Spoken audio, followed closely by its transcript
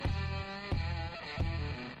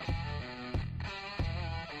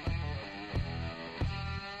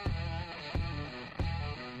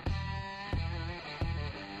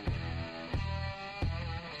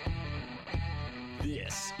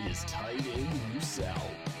Lusau.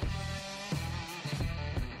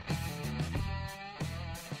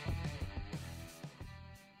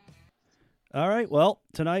 All right. Well,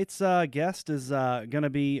 tonight's guest is going to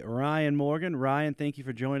be Ryan Morgan. Ryan, thank you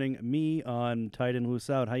for joining me on Tight and Loose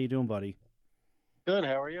Out. How you doing, buddy? Good.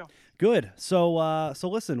 How are you? Good. So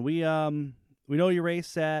listen, we know you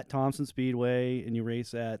race at Thompson Speedway and you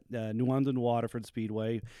race at New London Waterford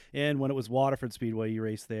Speedway, and when it was Waterford Speedway, you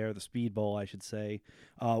raced there, the Speed Bowl, I should say.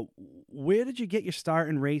 Where did you get your start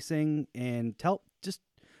in racing? And just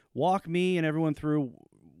walk me and everyone through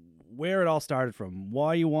where it all started from,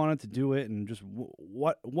 why you wanted to do it, and just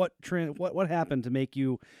what happened to make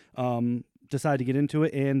you decide to get into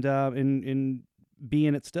it and be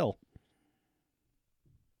in it still.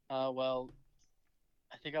 Well,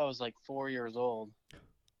 I think I was like 4 years old.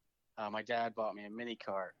 My dad bought me a mini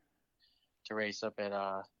cart to race up at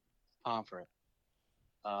Pomfret.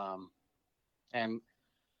 And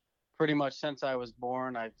pretty much since I was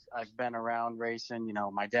born, I've been around racing. You know,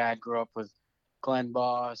 my dad grew up with Glenn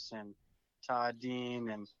Boss and Todd Dean,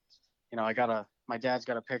 and you know, my dad's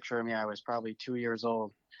got a picture of me. I was probably 2 years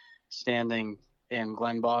old, standing in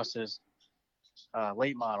Glenn Boss's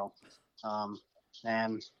late model.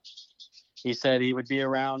 And he said he would be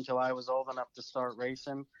around till I was old enough to start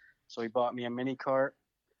racing. So he bought me a mini cart.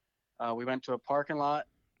 We went to a parking lot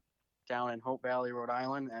down in Hope Valley, Rhode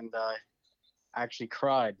Island, and I actually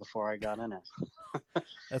cried before I got in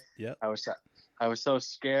it. Yeah. I was so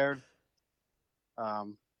scared. I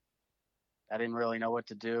didn't really know what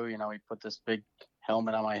to do. You know, he put this big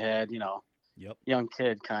helmet on my head, you know. Yep. Young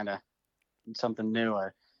kid, kind of something new. I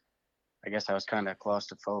guess I was kind of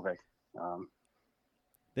claustrophobic.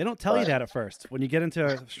 They don't tell you that at first. When you get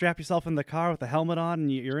into strap yourself in the car with the helmet on and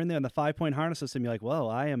you're in there in the 5-point harness system, you're like, well,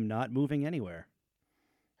 I am not moving anywhere.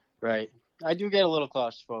 Right. I do get a little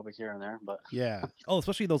claustrophobic here and there, but yeah. Oh,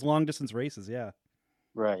 especially those long distance races. Yeah.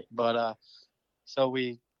 Right. But so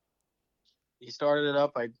he started it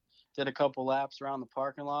up. I did a couple laps around the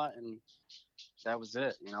parking lot, and that was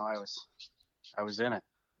it. You know, I was in it.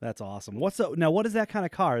 That's awesome. Now? What is that kind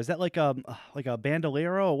of car? Is that like a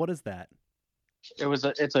Bandolero, or what is that?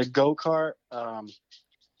 It's a go-kart. I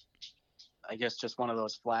guess just one of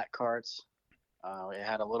those flat carts. It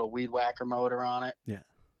had a little weed whacker motor on it. Yeah.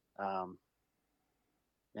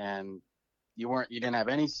 And you didn't have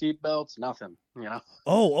any seat belts, nothing, you know?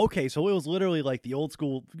 Oh, okay. So it was literally like the old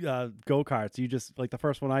school go-karts. You just, like the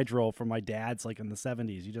first one I drove from my dad's, like in the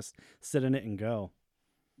 70s, you just sit in it and go.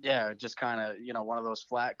 Yeah, just kind of, you know, one of those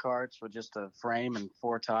flat carts with just a frame and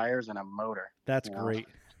 4 tires and a motor. That's great.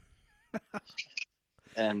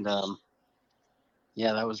 And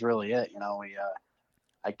yeah, that was really it. You know,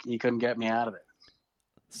 you couldn't get me out of it.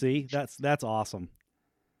 See, that's awesome.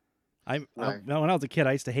 When I was a kid,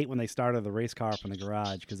 I used to hate when they started the race car up in the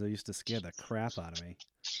garage because they used to scare the crap out of me.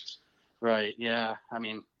 Right. Yeah. I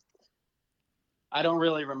mean, I don't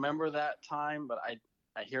really remember that time, but I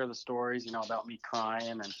hear the stories, you know, about me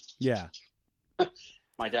crying, and yeah.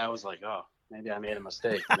 My dad was like, "Oh, maybe I made a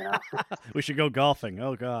mistake." You know, we should go golfing.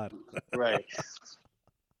 Oh God. Right.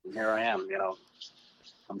 And here I am. You know,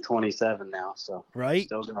 I'm 27 now, so right,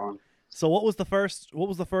 still going. So what was the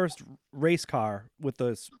first race car with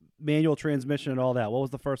the manual transmission and all that? What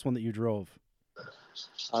was the first one that you drove?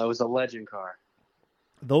 It was a Legend car.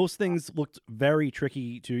 Those things looked very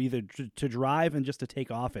tricky to either to drive and just to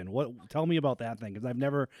take off in. Tell me about that thing, because I've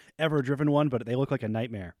never ever driven one, but they look like a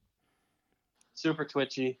nightmare. Super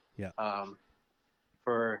twitchy. Yeah.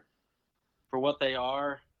 For what they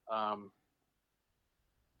are, you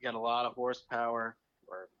got a lot of horsepower,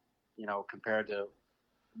 or you know, compared to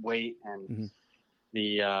weight, and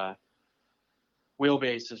the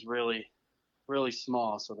wheelbase is really, really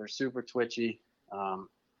small, so they're super twitchy.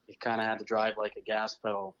 You kind of had to drive like a gas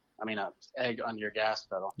pedal. I mean, a egg under your gas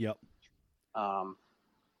pedal. Yep.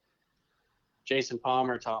 Jason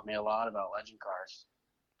Palmer taught me a lot about Legend cars,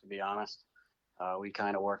 to be honest. We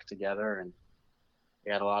kind of worked together, and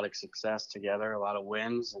we had a lot of success together, a lot of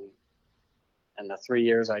wins, and the 3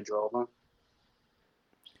 years I drove them.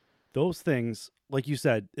 Those things, like you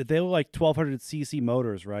said, they were like 1200 cc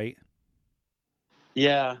motors, right?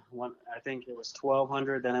 Yeah, I think it was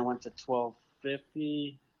 1200, then I went to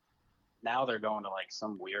 1250. Now they're going to like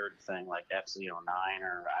some weird thing like FC09,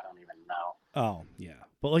 or I don't even know. Oh, yeah.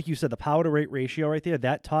 But like you said, the power to weight ratio right there,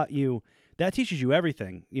 that teaches you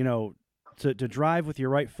everything, you know, to drive with your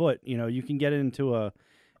right foot. You know, you can get into a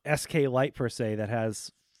SK Light per se that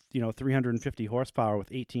has, you know, 350 horsepower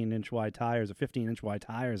with 18-inch wide tires or 15-inch wide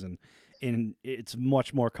tires, and it's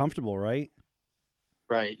much more comfortable, right?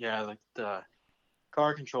 Right, yeah. Like the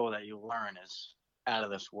car control that you learn is out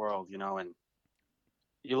of this world, you know, and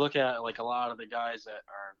you look at like a lot of the guys that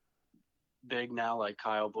are big now, like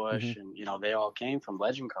Kyle Hmm. Busch, and they all came from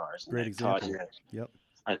legend cars, and Great they taught example. you Yep.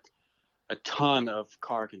 a, a ton of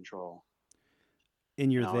car control.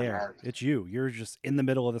 And You you're know, it there. has It's you. You're just in the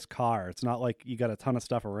middle of this car. It's not like you got a ton of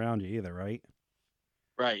stuff around you either, right?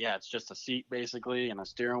 right, yeah, it's just a seat basically and a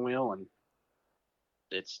steering wheel, and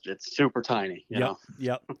it's super tiny. Yep.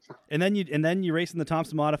 Yep. And then you race in the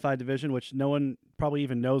Thompson Modified division, which no one probably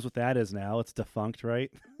even knows what that is now. It's defunct,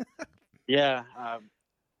 right? Yeah,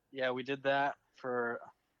 yeah, we did that for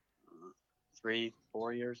 3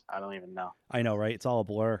 4 years. I don't even know. I know, right? It's all a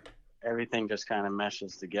blur. Everything just kind of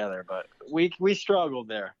meshes together, but we struggled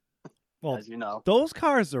there, Well, as you know. those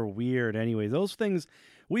cars are weird anyway. Those things,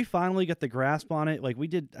 we finally got the grasp on it. Like we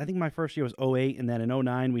did, I think my first year was '08, and then in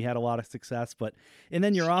 '09 we had a lot of success, and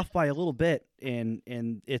then you're off by a little bit, and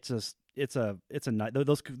those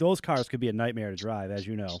cars could be a nightmare to drive, as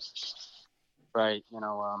you know. Right.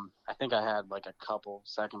 I think I had like a couple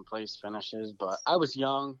second place finishes, but I was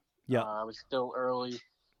young. Yeah. I was still early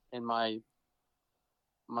in my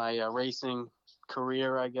racing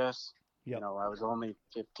career, I guess. Yep. I was only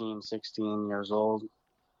 15, 16 years old,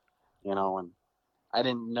 and I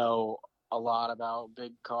didn't know a lot about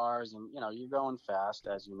big cars, and you're going fast,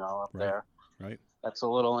 as you know, up Right. there. Right. That's a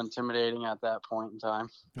little intimidating at that point in time.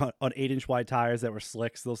 On 8-inch wide tires that were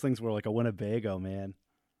slicks, those things were like a Winnebago, man.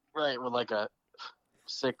 Right, with like a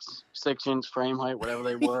 6 inch frame height, whatever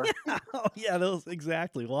they were. Oh yeah, those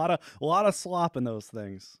exactly. A lot of slop in those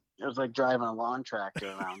things. It was like driving a lawn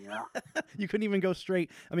tractor around, You couldn't even go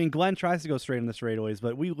straight. I mean, Glenn tries to go straight in the straightaways,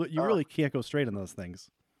 but you really can't go straight in those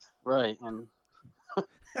things. Right, and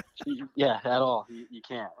yeah, at all. You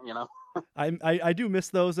can't. I do miss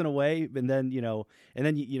those in a way, and then the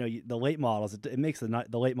late models. It makes the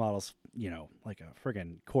late models like a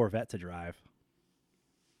friggin' Corvette to drive.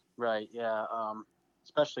 Right, yeah.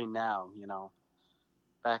 Especially now,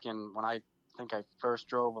 back in when I think I first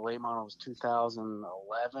drove a late model was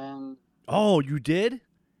 2011. Oh, you did?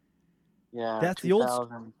 Yeah, That's the old.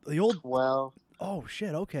 12. Oh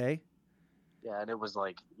shit. Okay. Yeah, and it was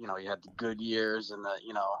like, you had the Goodyears and the,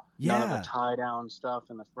 none of Yeah. the tie down stuff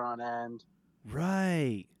in the front end.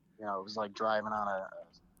 Right. It was like driving on a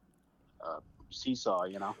seesaw.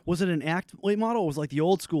 Was it an act late model? Or was it like the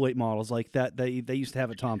old school late models like that they used to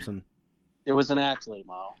have at Thompson? It was an act late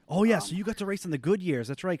model. Oh yeah, so you got to race in the Goodyears.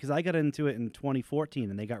 That's right, because I got into it in 2014,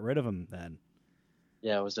 and they got rid of them then.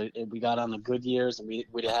 Yeah, we got on the Goodyears, and we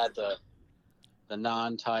had the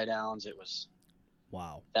non tie downs. It was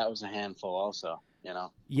Wow. That was a handful, also.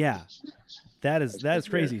 Yeah, that is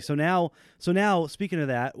crazy. So now, speaking of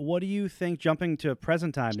that, what do you think? Jumping to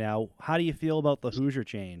present time now, how do you feel about the Hoosier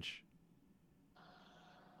change?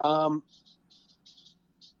 I'm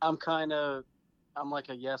like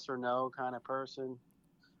a yes or no kind of person.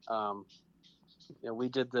 We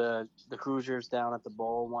did the Hoosiers down at the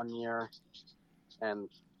Bowl one year, and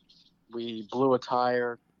we blew a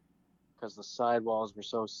tire because the sidewalls were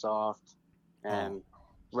so soft and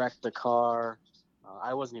wrecked the car.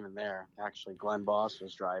 I wasn't even there, actually. Glenn Boss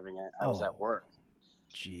was driving it. I was at work.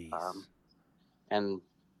 Jeez. And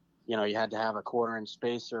you had to have a 1/4-inch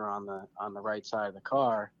spacer on the right side of the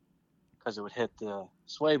car because it would hit the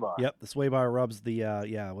sway bar. Yep, the sway bar rubs the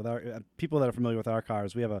with our people that are familiar with our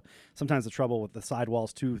cars, we have sometimes the trouble with the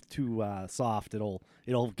sidewalls too soft. It'll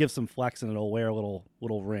give some flex and it'll wear a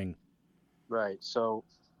little ring. Right. So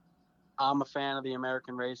I'm a fan of the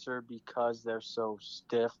American Racer because they're so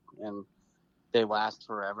stiff and they last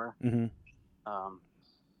forever. Mm-hmm.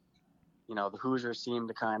 The Hoosiers seem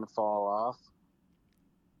to kind of fall off,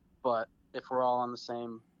 but if we're all on the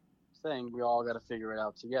same thing, we all got to figure it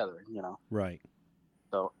out together. Right.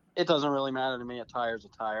 So it doesn't really matter to me. A tire's a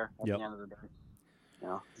tire at Yep. the end of the day.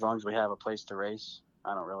 As long as we have a place to race,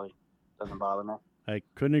 doesn't bother me. I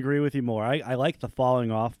couldn't agree with you more. I like the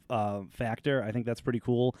falling off factor. I think that's pretty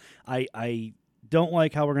cool. I don't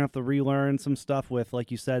like how we're gonna have to relearn some stuff with,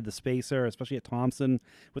 like you said, the spacer, especially at Thompson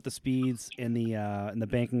with the speeds and the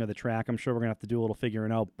banking of the track. I'm sure we're gonna have to do a little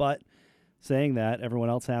figuring out. But saying that, everyone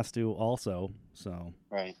else has to also. So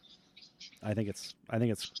right. I think it's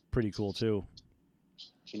pretty cool too.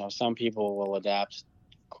 Some people will adapt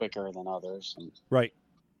quicker than others, and right.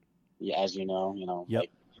 Yeah, as you know, Yep.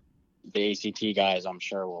 like the ACT guys, I'm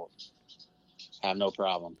sure will have no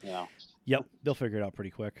problem. Yep, they'll figure it out pretty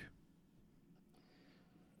quick.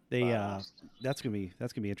 They that's gonna be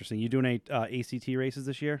interesting. You doing any ACT races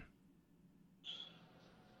this year?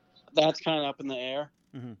 That's kind of up in the air.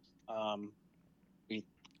 Mm-hmm.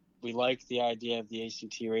 We like the idea of the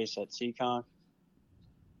ACT race at Seekonk,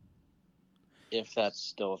 if that's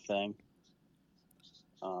still a thing.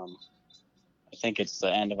 I think it's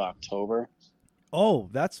the end of October. Oh,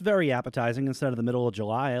 that's very appetizing instead of the middle of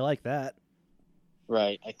July. I like that.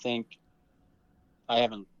 Right. I think I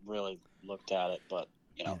haven't really looked at it, but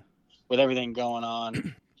Yeah. with everything going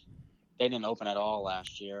on, they didn't open at all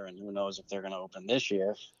last year, and who knows if they're going to open this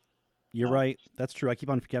year. You're right. That's true. I keep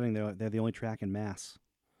on forgetting they're the only track in Mass.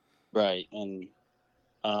 Right. And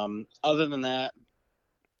other than that,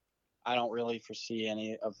 I don't really foresee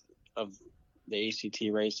any of the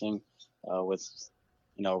ACT racing with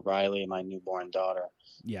Riley, my newborn daughter.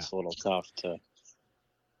 Yeah. It's a little tough to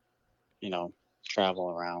travel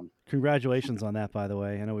around. Congratulations on that, by the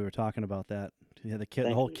way. I know we were talking about that. Yeah,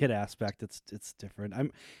 the whole you. kid aspect. It's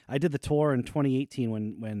different. I did the tour in 2018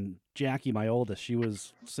 when Jackie, my oldest, she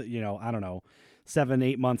was I don't know,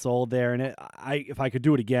 7-8 months old there, and if I could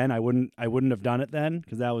do it again, I wouldn't have done it then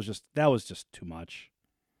because that was just too much.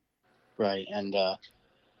 Right, and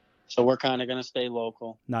so we're kind of going to stay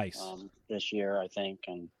local. Nice. This year, I think,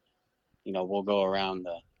 and we'll go around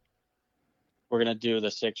we're going to do the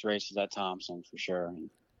 6 races at Thompson for sure, and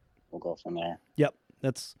we'll go from there. Yep,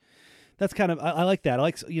 that's kind of I like that. I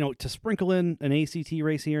like to sprinkle in an ACT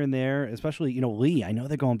race here and there, especially Lee. I know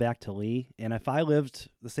they're going back to Lee, and if I lived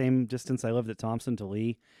the same distance I lived at Thompson to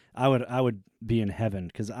Lee, I would be in heaven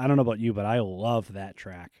because I don't know about you, but I love that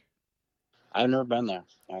track. I've never been there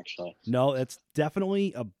actually. No, it's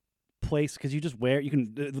definitely a place because you just wear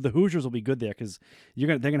the Hoosiers will be good there because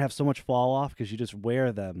they're gonna have so much fall off because you just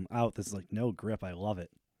wear them out. There's like no grip. I love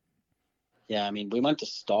it. Yeah, I mean we went to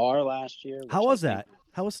Star last year. How was that?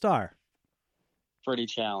 How was Star? Pretty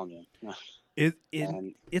challenging.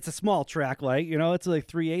 It's a small track, like it's like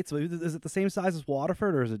 3/8. Is it the same size as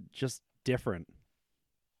Waterford, or is it just different?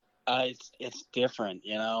 It's different.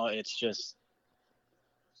 It's just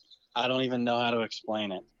I don't even know how to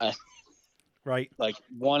explain it. Right. Like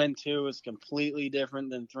 1 and 2 is completely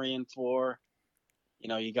different than 3 and 4.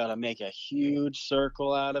 You got to make a huge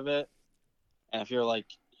circle out of it, and if you're like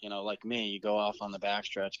me, you go off on the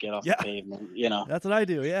backstretch, get off the pavement, That's what I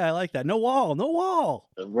do. Yeah, I like that. No wall.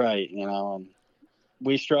 Right, and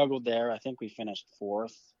we struggled there. I think we finished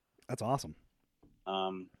 4th. That's awesome.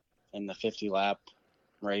 In the 50-lap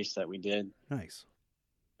race that we did. Nice.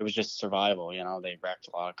 It was just survival, they wrecked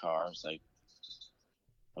a lot of cars. It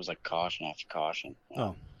was like caution after caution.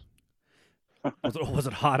 Oh. Was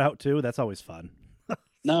it hot out too? That's always fun.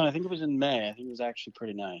 No, I think it was in May. I think it was actually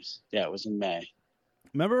pretty nice. Yeah, it was in May.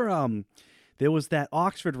 Remember, there was that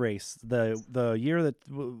Oxford race the year that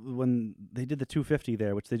when they did the 250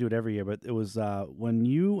 there, which they do it every year. But it was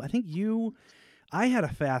when I had a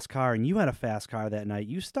fast car and you had a fast car that night.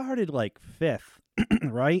 You started like 5th,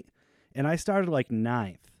 right? And I started like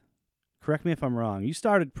 9th. Correct me if I'm wrong. You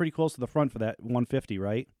started pretty close to the front for that 150,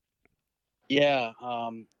 right? Yeah.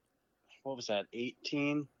 What was that?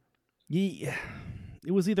 18. Yeah,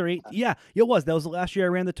 it was either 8. Yeah, it was. That was the last year I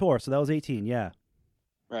ran the tour, so that was 18. Yeah.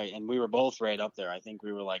 Right, and we were both right up there. I think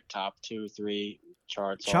we were like top 2, 3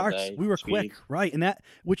 charts. All day, we were speed. quick, right? And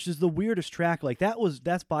which is the weirdest track. Like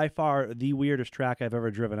that's by far the weirdest track I've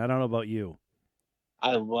ever driven. I don't know about you.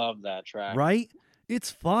 I love that track. Right?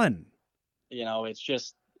 It's fun. It's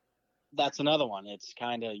just that's another one. It's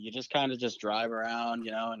you just drive around,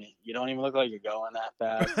 and you don't even look like you're going that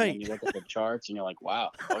fast. Right. And you look at the charts and you're like,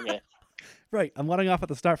 wow, okay. Right. I'm letting off at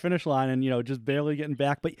the start-finish line and, just barely getting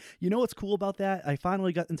back. But what's cool about that? I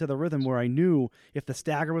finally got into the rhythm where I knew if the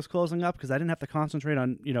stagger was closing up because I didn't have to concentrate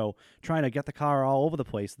on, trying to get the car all over the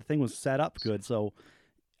place. The thing was set up good. So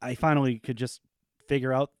I finally could just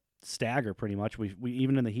figure out stagger pretty much. We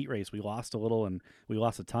even in the heat race, we lost a little and we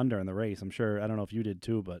lost a ton during the race. I'm sure, I don't know if you did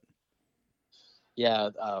too, but. Yeah,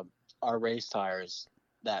 our race tires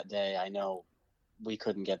that day, I know we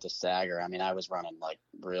couldn't get to stagger. I mean, I was running like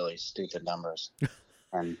really stupid numbers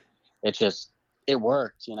and it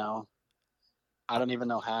worked, I don't even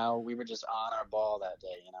know how. We were just on our ball that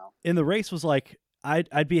day, And the race was like,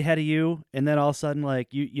 I'd be ahead of you, and then all of a sudden, like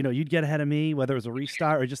you'd get ahead of me, whether it was a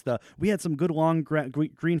restart or just we had some good long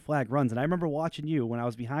green flag runs, and I remember watching you when I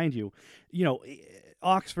was behind you.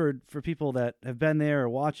 Oxford, for people that have been there or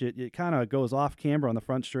watch it, it kind of goes off camber on the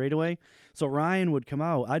front straightaway. So Ryan would come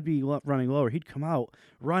out. I'd be running lower. He'd come out,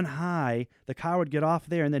 run high. The car would get off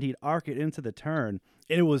there, and then he'd arc it into the turn.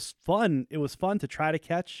 And it was fun. It was fun to try to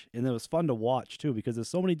catch, and it was fun to watch, too, because there's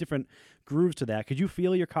so many different grooves to that. Could you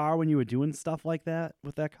feel your car when you were doing stuff like that,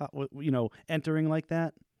 with that car, entering like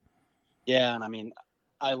that? Yeah, and I mean,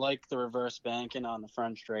 I like the reverse banking on the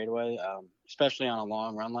front straightaway, especially on a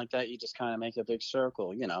long run like that. You just kind of make a big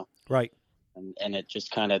circle, Right. And it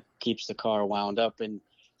just kind of keeps the car wound up. And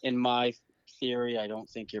in my theory, I don't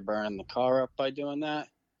think you're burning the car up by doing that.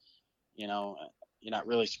 you're not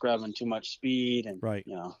really scrubbing too much speed, and Right.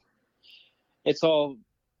 you know, it's all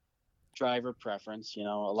driver preference. You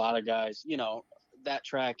know, a lot of guys, you know, that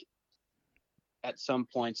track at some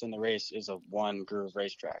points in the race is a one groove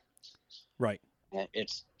racetrack. Right. And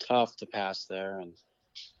it's tough to pass there, and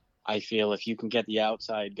I feel if you can get the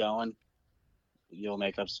outside going, you'll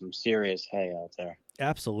make up some serious hay out there.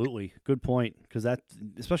 Absolutely. Good point. Because that,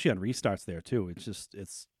 especially on restarts there too,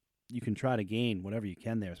 it's you can try to gain whatever you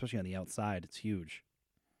can there, especially on the outside. It's huge.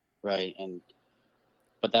 Right.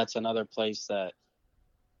 But that's another place that,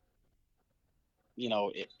 you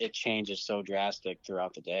know, it changes so drastic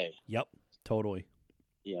throughout the day. Yep. Totally.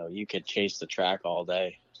 You know, you could chase the track all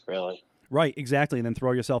day, really. Right, exactly, and then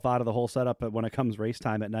throw yourself out of the whole setup when it comes race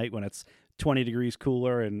time at night when it's 20 degrees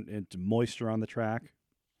cooler and moisture on the track.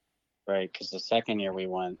 Right, because the second year we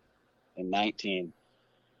went in 19,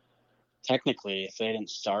 technically, if they didn't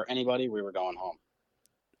start anybody, we were going home.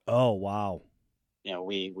 Oh, wow. You know,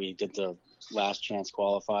 we did the last chance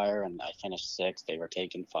qualifier, and I finished 6th. They were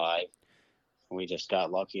taking 5. And we just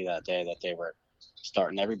got lucky that day that they were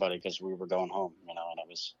starting everybody because we were going home, you know,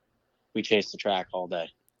 and we chased the track all day.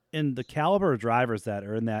 And the caliber of drivers that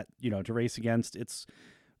are in that, you know, to race against, it's,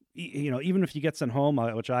 you know, even if you get sent home,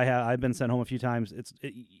 which I've been sent home a few times,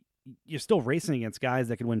 you're still racing against guys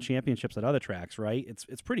that can win championships at other tracks, right?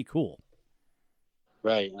 It's pretty cool.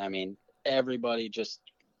 Right. I mean, everybody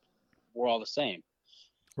we're all the same.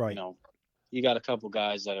 Right. You know, you got a couple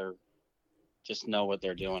guys that are just know what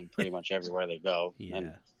they're doing pretty much everywhere they go. Yeah.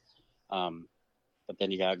 And, but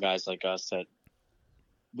then you got guys like us that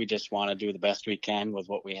we just want to do the best we can with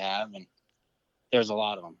what we have. And there's a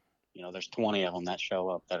lot of them, you know, there's 20 of them that show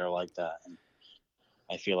up that are like that. And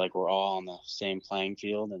I feel like we're all on the same playing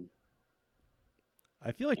field. And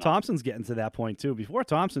I feel like Thompson's getting to that point too. Before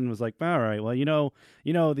Thompson was like, all right, well, you know,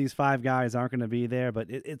 these 5 guys aren't going to be there, but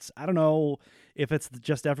it's, I don't know if it's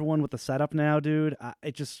just everyone with the setup now, dude.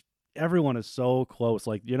 Everyone is so close.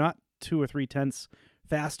 Like you're not 2 or 3 tenths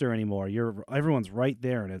faster anymore. Everyone's right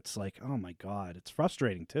there, and it's like, oh my God, it's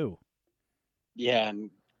frustrating too. Yeah, and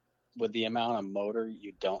with the amount of motor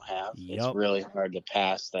you don't have, Yep. It's really hard to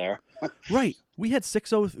pass there. Right. We had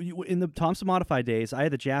 6.0 in the Thompson modified days. I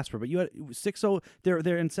had the Jasper, but you had 6.0.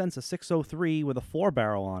 They're in sense a 6.03 with a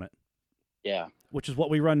 4-barrel on it. Yeah. Which is what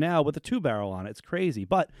we run now with a 2-barrel on it. It's crazy.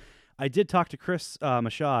 But I did talk to Chris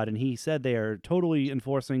Machad, and he said they are totally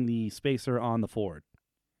enforcing the spacer on the Ford.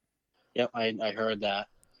 Yep, I heard that.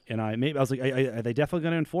 And I was like, are they definitely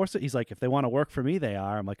going to enforce it? He's like, if they want to work for me, they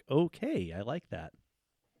are. I'm like, okay, I like that.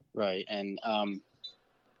 Right, and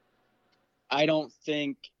I don't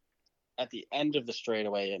think at the end of the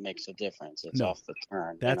straightaway it makes a difference. It's off the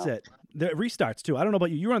turn. That's it. The restarts too. I don't know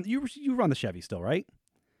about you. You run the Chevy still, right?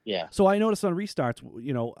 Yeah. So I noticed on restarts,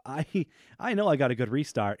 you know, I know I got a good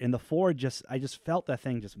restart, and the Ford I just felt that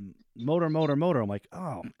thing just motor. I'm like,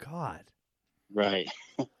 oh God. Right.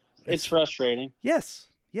 It's frustrating. Yes.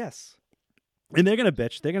 And they're gonna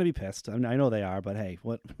bitch. They're gonna be pissed. I mean, I know they are, but hey,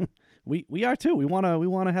 what we are too. We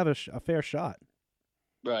wanna have a fair shot.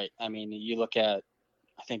 Right. I mean, you look at.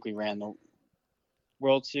 I think we ran the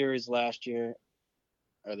World Series last year,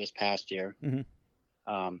 or this past year.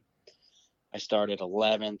 Mm-hmm. I started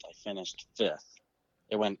 11th. I finished 5th.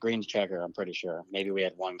 It went green checker, I'm pretty sure. Maybe we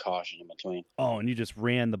had one caution in between. Oh, and you just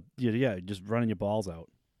ran just running your balls out.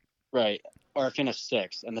 Right. Or I finished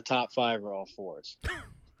 6th, and the top 5 were all Fords.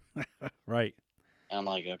 Right. And I'm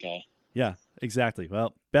like, okay. Yeah, exactly.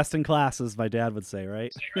 Well, best in class, as my dad would say,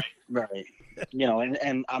 right? Right. You know,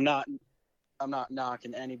 and I'm not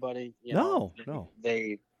knocking anybody. No.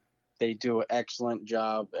 They do an excellent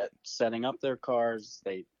job at setting up their cars.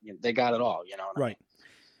 They got it all. You know what I mean?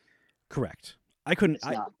 Correct. I couldn't.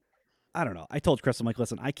 I don't know. I told Chris, I'm like,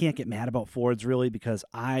 listen, I can't get mad about Fords really because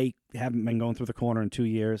I haven't been going through the corner in 2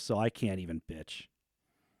 years, so I can't even bitch.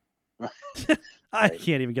 I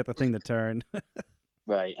can't even get the thing to turn.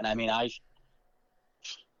 Right. And I mean,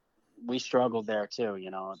 we struggled there too,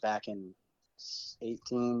 you know, back in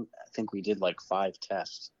 18, I think we did like 5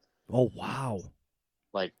 tests. Oh, wow.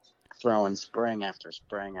 Like throwing spring after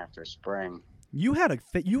spring after spring. You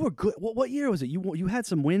were good. What year was it? You had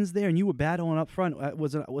some wins there, and you were battling up front.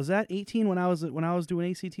 Was that 18 when I was doing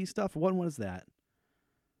ACT stuff? What was that?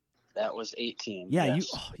 That was 18. Yeah, yes.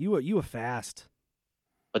 you were fast.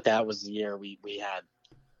 But that was the year we had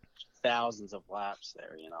thousands of laps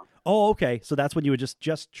there, you know. Oh, okay. So that's when you were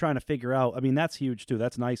just trying to figure out. I mean, that's huge too.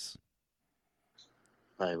 That's nice.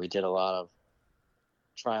 Right. We did a lot of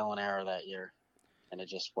trial and error that year, and it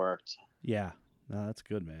just worked. Yeah. No, that's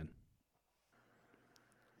good, man.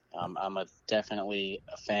 I'm definitely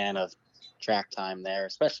a fan of track time there,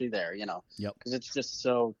 especially there, you know. Yep. Because it's just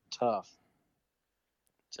so tough.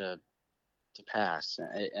 to pass.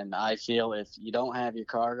 And I feel if you don't have your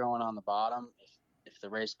car going on the bottom, if the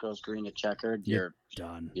race goes green to checkered, You're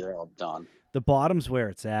done. You're all done. The bottom's where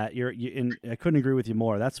it's at. And I couldn't agree with you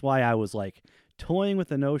more. That's why I was like toying with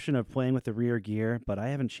the notion of playing with the rear gear, but I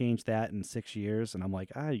haven't changed that in 6 years, and I'm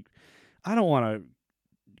like, I don't want to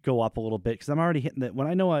go up a little bit because I'm already hitting it. When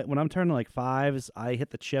I'm turning like fives, I hit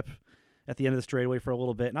the chip at the end of the straightaway for a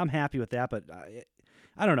little bit, and I'm happy with that. But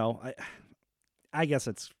I don't know. I guess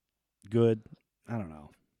it's good. I don't know.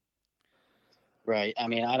 Right. I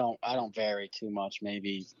mean, I don't vary too much.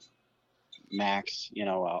 Maybe max.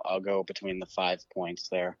 I'll go between the 5 points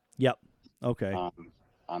there. Yep. Okay.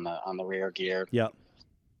 On the rear gear. Yep.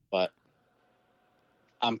 But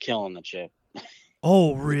I'm killing the chip.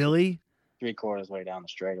 Oh, really? 3/4 way down the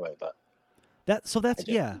straightaway, but that's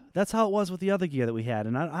how it was with the other gear that we had.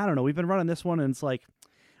 And I don't know. We've been running this one, and it's like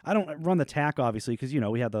I don't run the tack obviously because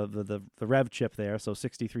we had the rev chip there, so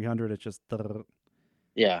 6300. It's just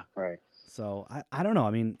yeah, right. So I don't know.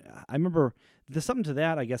 I mean, I remember there's something to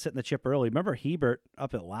that. I guess hitting the chip early. Remember Hebert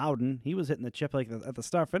up at Loudon? He was hitting the chip like at the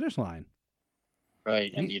start finish line.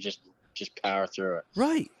 Right, and you just power through it.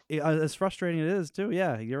 Right, as frustrating it is too.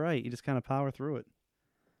 Yeah, you're right. You just kind of power through it.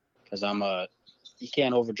 Because you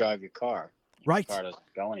can't overdrive your car. Right. Your car doesn't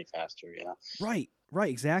go any faster, Right,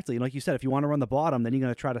 exactly. And like you said, if you want to run the bottom, then you're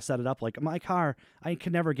going to try to set it up. Like my car, I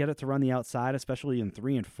could never get it to run the outside, especially in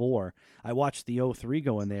 3 and 4. I watched the 03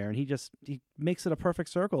 go in there, and he makes it a perfect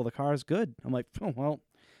circle. The car is good. I'm like, oh, well,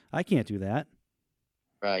 I can't do that.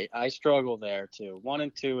 Right. I struggle there, too. 1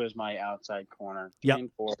 and 2 is my outside corner. 3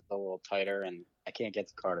 and 4 is a little tighter, and I can't get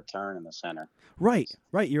the car to turn in the center. Right.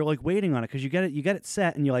 You're like waiting on it because you get it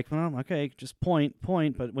set, and you're like, well, okay, just point.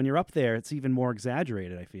 But when you're up there, it's even more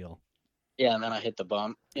exaggerated, I feel. Yeah, and then I hit the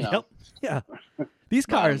bump. Yep. Yeah. These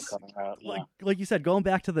cars, like you said, going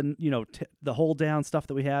back to the the hold down stuff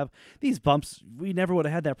that we have, these bumps, we never would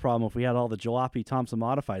have had that problem if we had all the Jalopy Thompson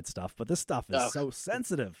modified stuff. But this stuff is so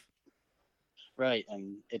sensitive. Right,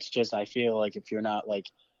 and it's just I feel like if you're not like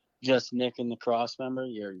just nicking the cross member,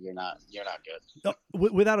 you're not good. No,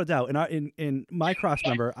 without a doubt. In my cross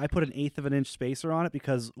member, I put an 1/8 of an inch spacer on it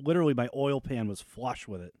because literally my oil pan was flush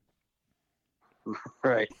with it.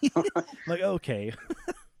 Right. Like, okay.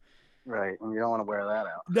 Right, and you don't want to wear that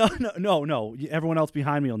out. No. Everyone else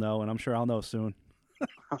behind me will know, and I'm sure I'll know soon.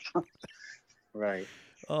 Right.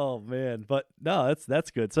 Oh man, but no,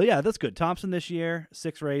 that's good. So yeah, that's good. Thompson this year,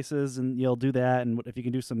 6 races, and you'll do that. And if you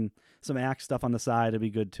can do some axe stuff on the side, it'd be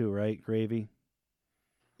good too, right? Gravy.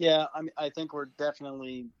 Yeah, I mean, I think we're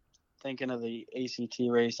definitely thinking of the ACT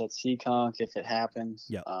race at Seekonk if it happens.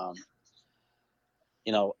 Yeah.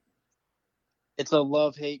 It's a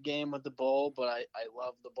love-hate game with the bowl, but I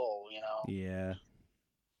love the bowl. Yeah.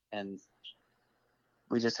 And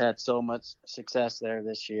we just had so much success there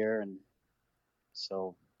this year, and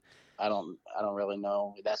so I don't really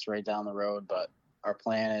know. That's right down the road, but our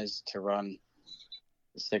plan is to run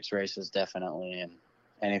the 6 races definitely, and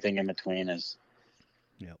anything in between is,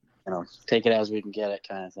 take it as we can get it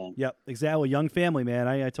kind of thing. Yep, exactly. Young family, man.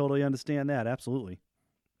 I totally understand that. Absolutely.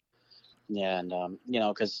 Yeah, and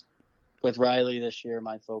because with Riley this year,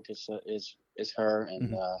 my focus is her,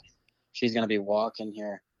 and she's going to be walking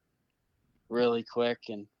here really quick,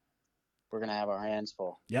 and we're going to have our hands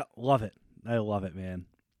full. Yep, love it. I love it, man.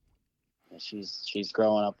 She's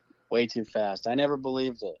growing up way too fast. I never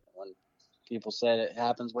believed it when people said it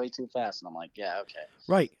happens way too fast, and I'm like, yeah, okay.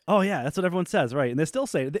 Right. Oh, yeah, that's what everyone says, right? And they still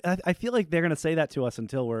say it. I feel like they're going to say that to us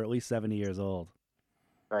until we're at least 70 years old.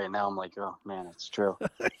 Right, now I'm like, oh, man, it's true.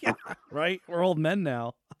 Yeah, right? We're old men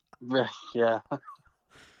now. Yeah.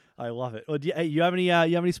 I love it. Well, do you have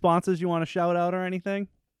any sponsors you want to shout out or anything?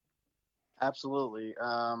 Absolutely.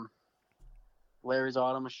 Larry's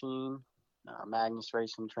Auto Machine, Magnus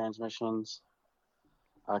Racing Transmissions,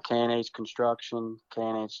 K&H Construction,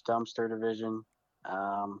 K&H Dumpster Division,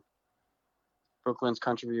 Brooklyn's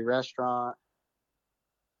Country View Restaurant,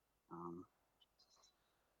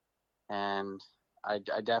 and I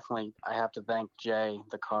definitely have to thank Jay,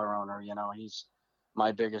 the car owner. He's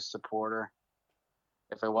my biggest supporter.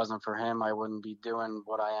 If it wasn't for him, I wouldn't be doing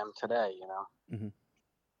what I am today. Mm-hmm.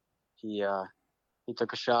 He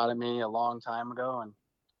took a shot at me a long time ago, and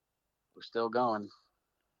we're still going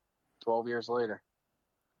 12 years later.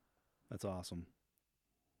 That's awesome.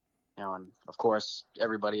 And of course,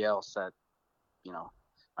 everybody else that,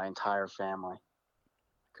 my entire family.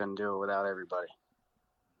 Couldn't do it without everybody.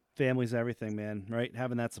 Family's everything, man, right?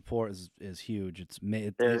 Having that support is huge. It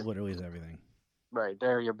literally is everything. Right.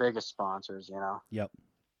 They're your biggest sponsors, Yep.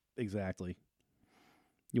 Exactly.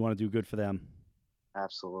 You want to do good for them.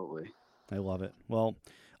 Absolutely. I love it. Well,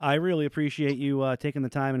 I really appreciate you taking the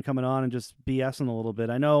time and coming on and just BSing a little bit.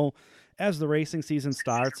 I know as the racing season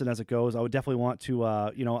starts and as it goes, I would definitely want to,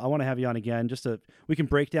 I want to have you on again just to, we can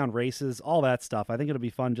break down races, all that stuff. I think it'll be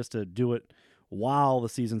fun just to do it while the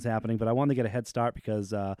season's happening, but I wanted to get a head start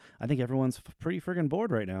because I think everyone's pretty friggin'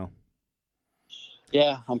 bored right now.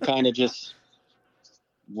 Yeah, I'm kind of just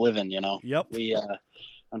living, Yep. We,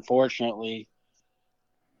 unfortunately,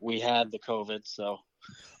 we had the COVID, so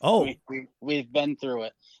we've been through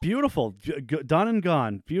it. Beautiful. Done and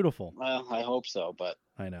gone. Beautiful. Well, I hope so, but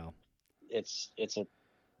I know. It's a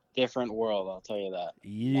different world, I'll tell you that.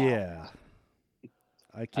 Yeah.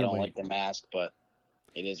 Now. I don't wait. like the mask, but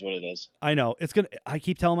it is what it is. I know. I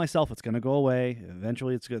keep telling myself it's gonna go away.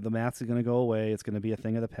 Eventually the mask is gonna go away. It's gonna be a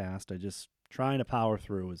thing of the past. I just trying to power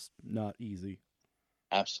through is not easy.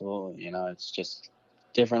 Absolutely. It's just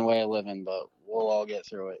a different way of living, but we'll all get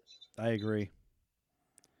through it. I agree.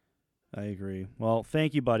 Well,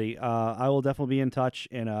 thank you, buddy. I will definitely be in touch,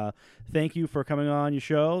 and thank you for coming on the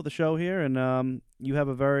show here, and you have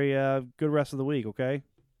a very good rest of the week, okay?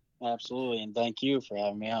 Absolutely, and thank you for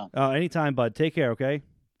having me on. Anytime, bud. Take care, okay?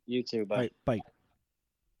 You too, bye. All right, bye.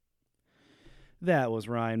 That was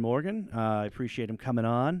Ryan Morgan. I appreciate him coming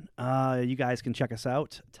on. You guys can check us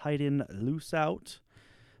out, Tight In Loose Out,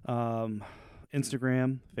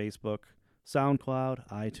 Instagram, Facebook, SoundCloud,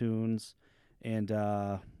 iTunes, and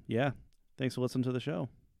yeah, thanks for listening to the show.